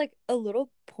is like a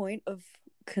little point of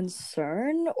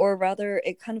concern, or rather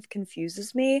it kind of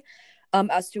confuses me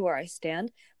as to where I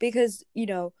stand, because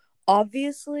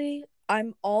obviously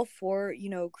I'm all for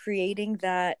creating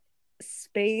that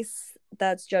space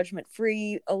that's judgment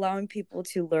free, allowing people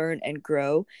to learn and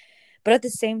grow. But at the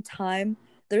same time,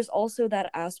 there's also that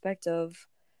aspect of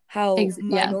how Yeah, that's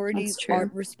minorities true.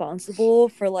 aren't responsible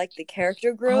for like the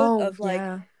character growth Oh, of like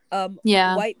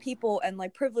yeah. white people and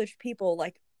like privileged people,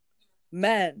 like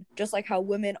men, just like how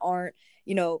women aren't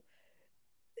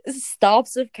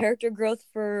stops of character growth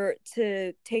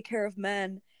to take care of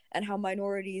men, and how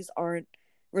minorities aren't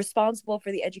responsible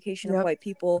for the education of Yep. white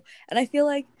people. And I feel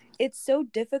like it's so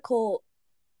difficult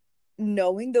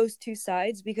knowing those two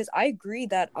sides, because I agree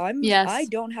that I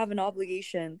don't have an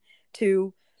obligation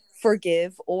to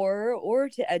forgive or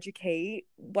to educate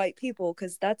white people,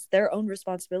 because that's their own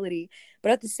responsibility.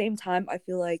 But at the same time, I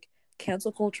feel like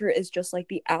cancel culture is just like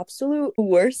the absolute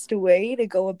worst way to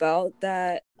go about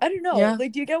that. I don't know. Yeah.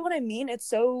 Like, do you get what I mean? It's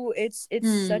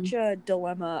such a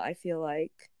dilemma, I feel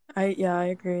like. I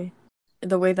agree.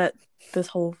 The way that this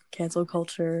whole cancel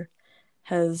culture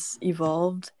has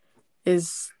evolved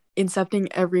is incepting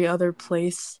every other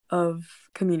place of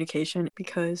communication,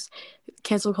 because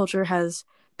cancel culture has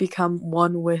become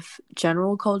one with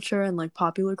general culture and like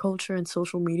popular culture and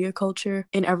social media culture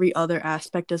in every other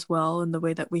aspect as well, in the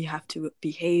way that we have to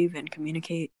behave and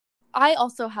communicate. I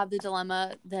also have the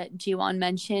dilemma that Jiwon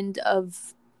mentioned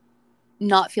of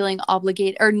not feeling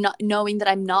obligated, or not knowing that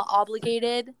I'm not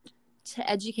obligated to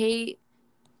educate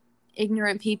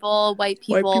ignorant people, white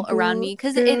people around me,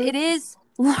 because it is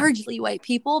largely white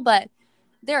people, but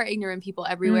there are ignorant people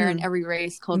everywhere in every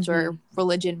race, culture,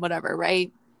 religion, whatever,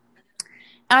 right?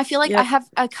 And I feel like I have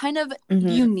a kind of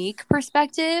unique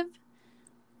perspective,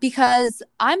 because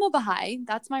I'm a Baha'i,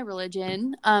 that's my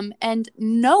religion, and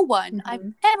no one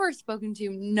I've ever spoken to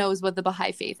knows what the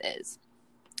Baha'i faith is.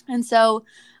 And so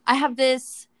I have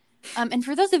this, and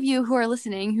for those of you who are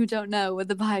listening who don't know what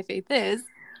the Baha'i faith is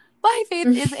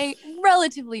is a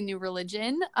relatively new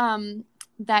religion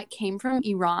that came from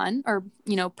Iran, or,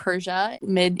 Persia,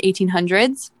 mid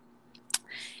 1800s.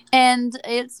 And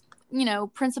its,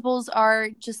 principles are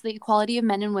just the equality of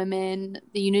men and women,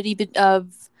 the unity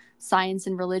of science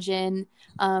and religion,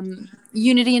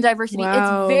 unity and diversity.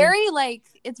 Wow.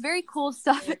 It's very cool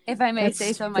stuff, if I may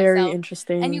say so myself. Very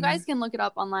interesting. And you guys can look it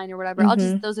up online or whatever.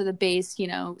 Those are the base,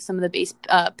 some of the base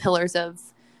pillars of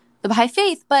the Baha'i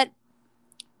faith. But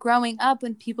growing up,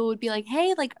 when people would be like,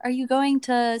 hey, like, are you going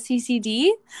to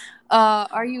CCD?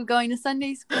 Are you going to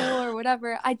Sunday school or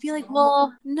whatever? I'd be like,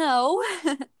 well, no,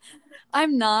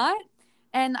 I'm not.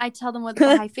 And I tell them what the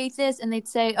Baha'i faith is, and they'd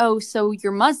say, oh, so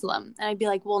you're Muslim. And I'd be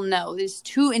like, well, no, there's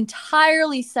two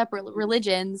entirely separate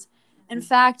religions. In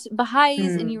fact,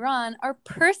 Baha'is in Iran are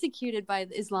persecuted by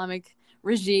the Islamic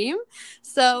regime.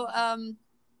 So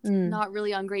not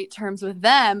really on great terms with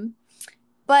them.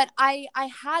 But I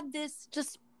had this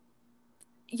just,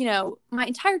 my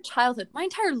entire childhood, my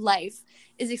entire life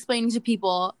is explaining to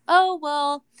people, oh,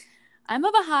 well, I'm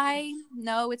a Baha'i.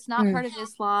 No, it's not part of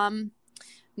Islam.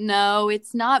 No,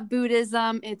 it's not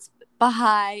Buddhism. It's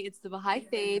Baha'i. It's the Baha'i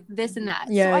faith, this and that.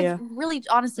 So I've really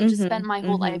honestly just spent my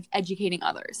whole life educating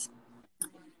others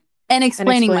and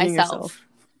explaining myself.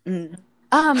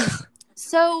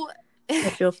 So I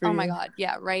feel for oh you. my God.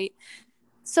 Yeah, right.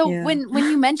 So when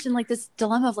you mention like this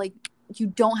dilemma of like, you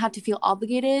don't have to feel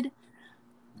obligated,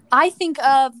 I think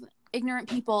of ignorant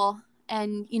people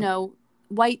and,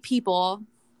 white people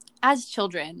as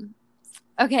children.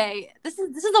 Okay, this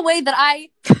is the way that I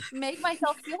make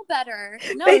myself feel better.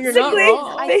 No, you're not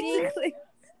wrong. I think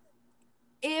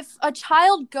if a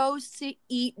child goes to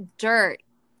eat dirt,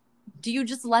 do you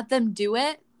just let them do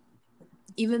it?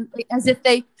 even as if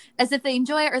they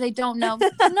enjoy it or they don't know.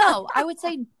 No, I would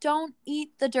say don't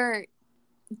eat the dirt.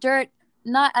 Dirt,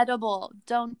 not edible.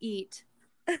 Don't eat.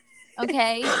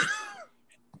 Okay.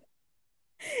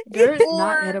 Dirt,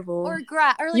 not edible. Or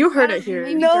grass. Or like, you heard it here.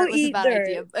 Maybe No, dirt was eat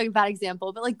dirt. a bad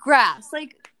example, but like grass.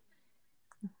 Like,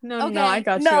 No, okay. I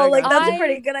got you. No, like that's I a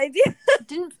pretty good idea.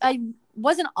 I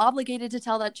wasn't obligated to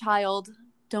tell that child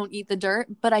don't eat the dirt,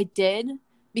 but I did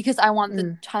because I want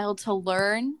the child to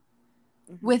learn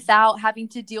without having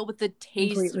to deal with the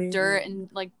taste Completely. of dirt and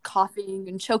like coughing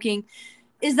and choking.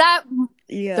 Is that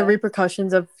the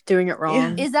repercussions of doing it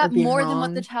wrong? Is that more wrong? than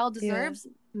what the child deserves?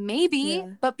 Maybe,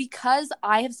 but because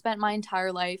I have spent my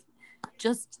entire life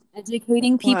just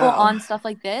educating people on stuff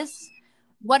like this,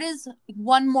 what is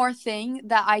one more thing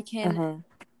that I can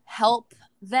help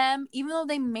them, even though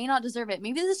they may not deserve it?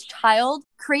 Maybe this child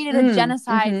created a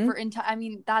genocide for I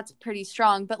mean, that's pretty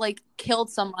strong, but like killed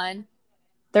someone.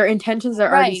 Their intentions are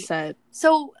already set.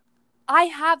 So I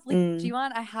have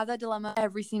Jiwon, I have that dilemma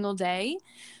every single day.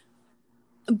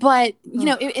 But you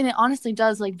know, it honestly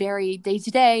does like vary day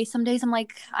to day. Some days I'm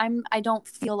like, I don't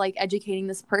feel like educating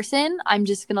this person. I'm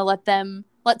just gonna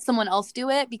let someone else do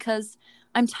it because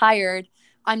I'm tired.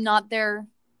 I'm not their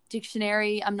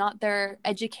dictionary. I'm not their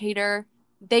educator.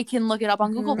 They can look it up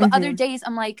on Google. But other days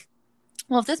I'm like,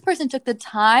 well, if this person took the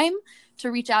time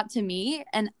to reach out to me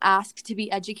and ask to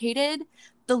be educated,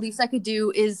 the least I could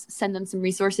do is send them some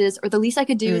resources, or the least I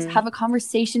could do is have a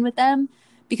conversation with them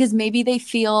because maybe they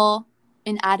feel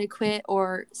inadequate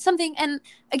or something. And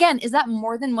again, is that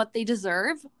more than what they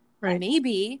deserve? Right.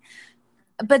 Maybe.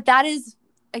 But that is,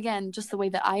 again, just the way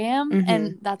that I am.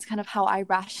 And that's kind of how I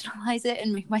rationalize it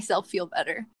and make myself feel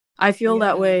better. I feel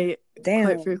that way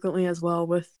quite frequently as well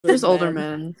with there's older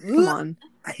men. Come on.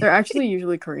 They're actually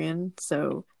usually Korean,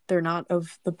 so they're not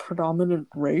of the predominant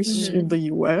race in the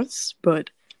US,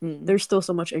 but there's still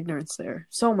so much ignorance there.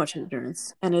 So much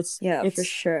ignorance. And it's for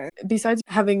sure. Besides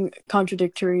having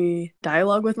contradictory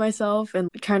dialogue with myself and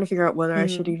trying to figure out whether I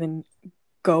should even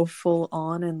go full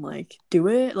on and like do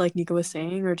it, like Nika was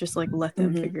saying, or just like let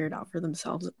them figure it out for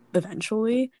themselves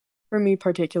eventually. For me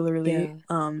particularly,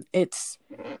 it's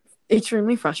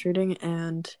extremely frustrating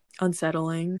and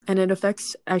unsettling, and it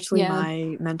affects actually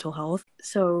my mental health.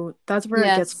 So that's where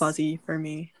it gets fuzzy for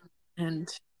me, and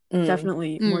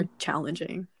definitely more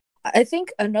challenging. I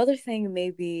think another thing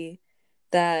maybe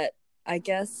that I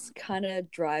guess kind of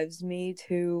drives me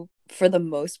to, for the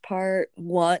most part,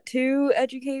 want to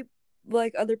educate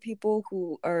like other people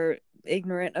who are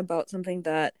ignorant about something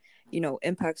that, you know,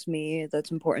 impacts me, that's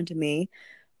important to me,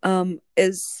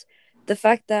 is the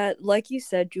fact that, like you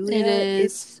said, Julia,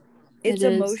 it's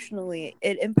emotionally,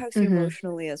 it impacts you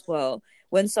emotionally as well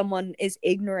when someone is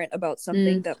ignorant about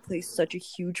something that plays such a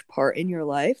huge part in your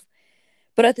life.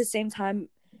 But at the same time,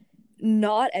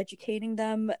 not educating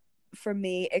them, for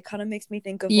me, it kind of makes me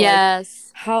think of like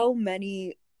how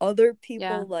many other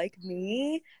people like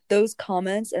me, those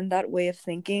comments and that way of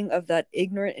thinking of that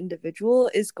ignorant individual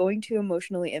is going to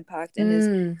emotionally impact and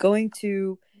is going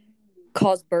to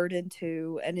cause burden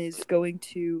to, and is going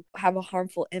to have a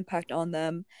harmful impact on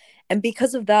them. And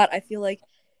because of that, I feel like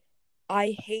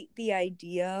I hate the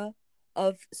idea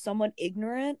of someone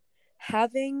ignorant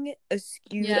having a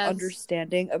skewed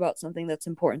understanding about something that's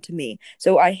important to me.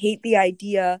 So I hate the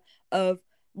idea of,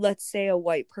 let's say, a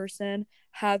white person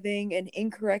having an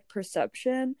incorrect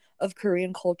perception of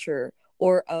Korean culture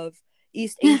or of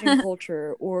East Asian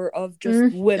culture or of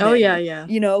just women. Oh yeah.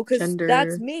 You know, because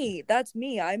that's me.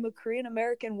 I'm a Korean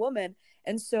American woman.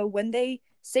 And so when they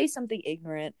say something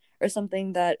ignorant or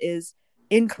something that is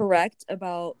incorrect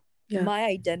about my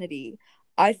identity,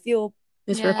 I feel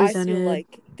misrepresented. I feel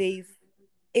like they've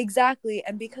exactly,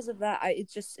 and because of that,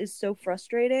 it just is so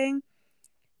frustrating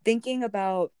thinking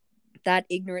about that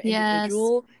ignorant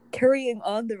individual carrying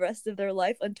on the rest of their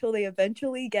life until they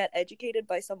eventually get educated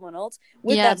by someone else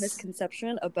with that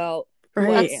misconception about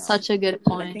That's such a good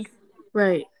point.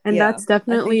 Right. And that's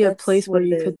definitely a place where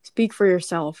you could speak for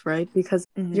yourself, right? Because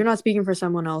you're not speaking for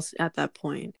someone else at that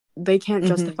point. They can't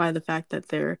justify the fact that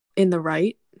they're in the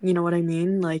right. You know what I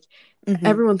mean? Like,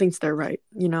 everyone thinks they're right,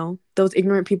 you know? Those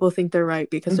ignorant people think they're right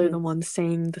because they're the ones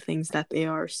saying the things that they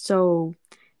are so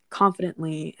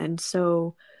confidently and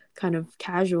so kind of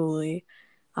casually.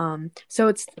 So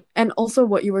it's, and also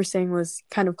what you were saying was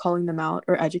kind of calling them out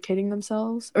or educating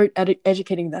themselves or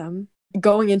educating them.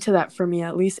 Going into that, for me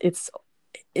at least,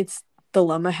 it's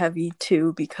dilemma heavy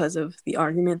too, because of the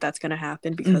argument that's going to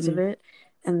happen because of it,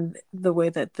 and the way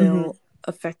that they'll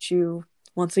affect you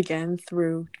once again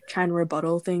through trying to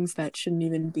rebuttal things that shouldn't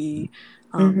even be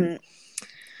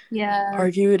Yeah.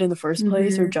 argued in the first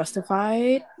place or Mhm.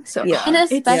 justified. So Yeah. And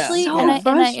it's especially, so and I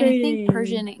frustrating. think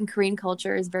Persian and Korean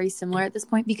culture is very similar at this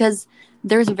point because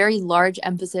there's a very large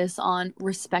emphasis on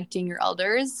respecting your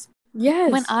elders.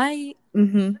 Yes. When I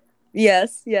Mm-hmm.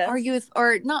 Yes. argue with,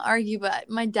 or not argue, but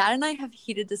my dad and I have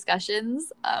heated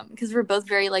discussions because we're both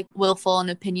very like willful and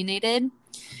opinionated.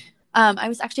 I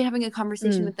was actually having a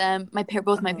conversation with them,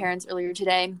 both my parents earlier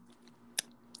today.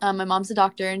 My mom's a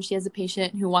doctor and she has a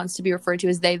patient who wants to be referred to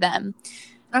as they, them.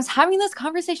 I was having this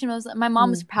conversation. My mom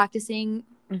was practicing.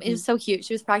 It was so cute.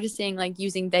 She was practicing like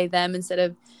using they, them instead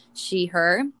of she,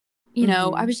 her. You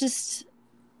know, I was just,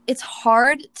 it's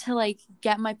hard to like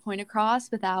get my point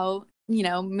across without, you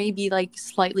know, maybe like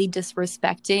slightly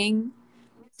disrespecting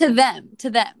to them.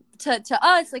 To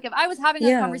us, like if I was having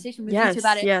a conversation with you two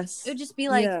about it, it would just be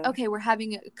like, okay, we're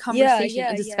having a conversation,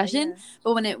 a discussion.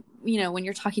 But when it, you know, when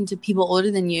you're talking to people older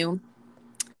than you,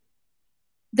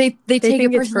 they take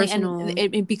it personally,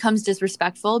 and it becomes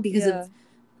disrespectful because of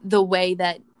the way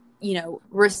that, you know,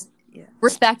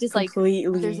 respect is completely,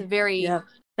 like there's a very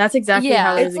that's exactly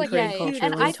how it is in like Korean culture.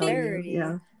 And I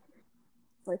think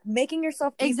like making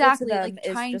yourself exactly equal to them like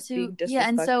is trying just to being disrespectful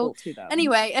and so to them.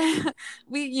 Anyway,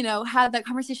 we, you know, had that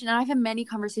conversation, and I've had many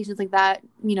conversations like that,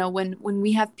 you know, when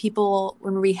we had people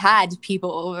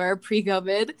over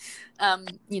pre-COVID,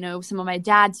 you know, some of my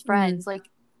dad's friends, like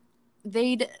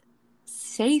they'd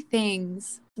say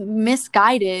things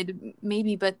misguided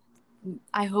maybe, but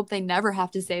I hope they never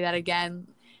have to say that again.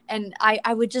 And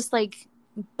I would just like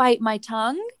bite my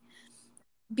tongue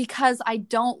because I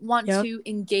don't want to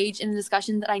engage in a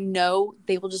discussion that I know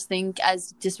they will just think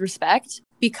as disrespect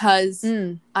because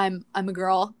I'm a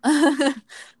girl.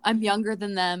 I'm younger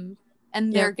than them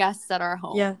and they're guests at our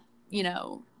home. You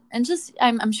know, and just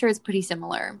I'm sure it's pretty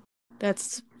similar.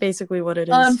 That's basically what it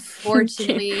is.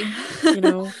 Unfortunately. You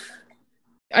know,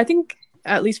 I think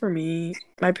at least for me,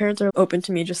 my parents are open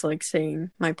to me just like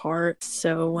saying my part.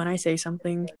 So when I say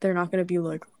something, they're not going to be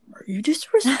like, are you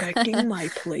disrespecting my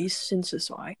place in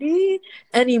society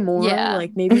anymore?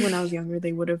 Like maybe when I was younger,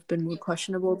 they would have been more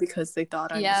questionable because they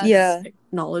thought I was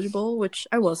knowledgeable, which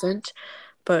I wasn't.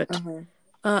 But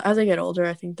as I get older,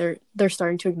 I think they're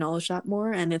starting to acknowledge that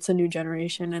more, and it's a new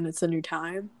generation and it's a new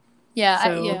time.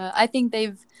 I think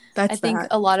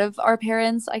a lot of our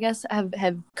parents, I guess,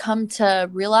 have come to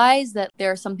realize that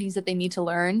there are some things that they need to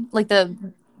learn. Like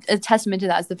a testament to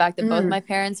that is the fact that both my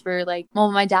parents were like,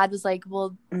 well, my dad was like,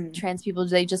 well, trans people,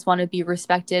 they just want to be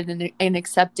respected and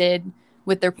accepted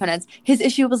with their pronouns. His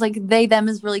issue was like they, them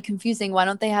is really confusing. Why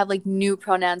don't they have like new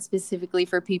pronouns specifically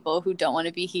for people who don't want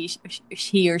to be he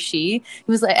or she?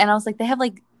 He was like, and I was like, they have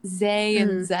like they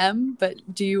and them, but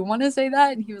do you want to say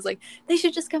that? And he was like, they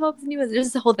should just come up with new ones.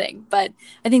 There's the whole thing. But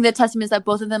I think the testament is that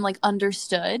both of them like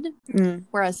understood,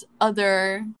 whereas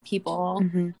other people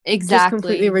just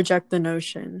completely reject the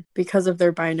notion because of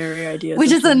their binary ideas,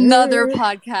 which is another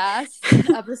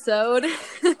podcast episode.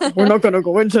 We're not gonna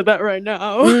go into that right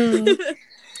now.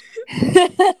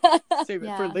 Save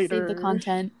it for later. Save the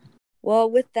content. Well,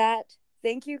 with that,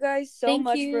 thank you guys so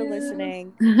much for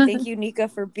listening. Thank you, Nika,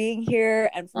 for being here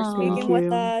and for speaking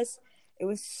with us. It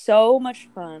was so much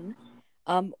fun.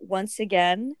 Once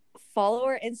again, follow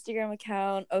our Instagram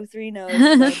account,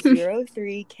 O3Knows,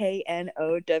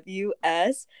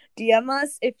 03KNOWS. DM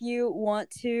us if you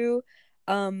want to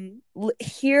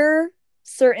hear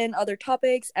certain other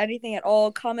topics, anything at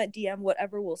all. Comment, DM,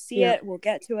 whatever. We'll see it. We'll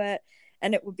get to it.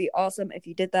 And it would be awesome if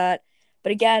you did that.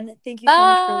 But again, thank you so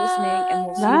much for listening, and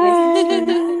we'll see you guys next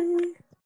time.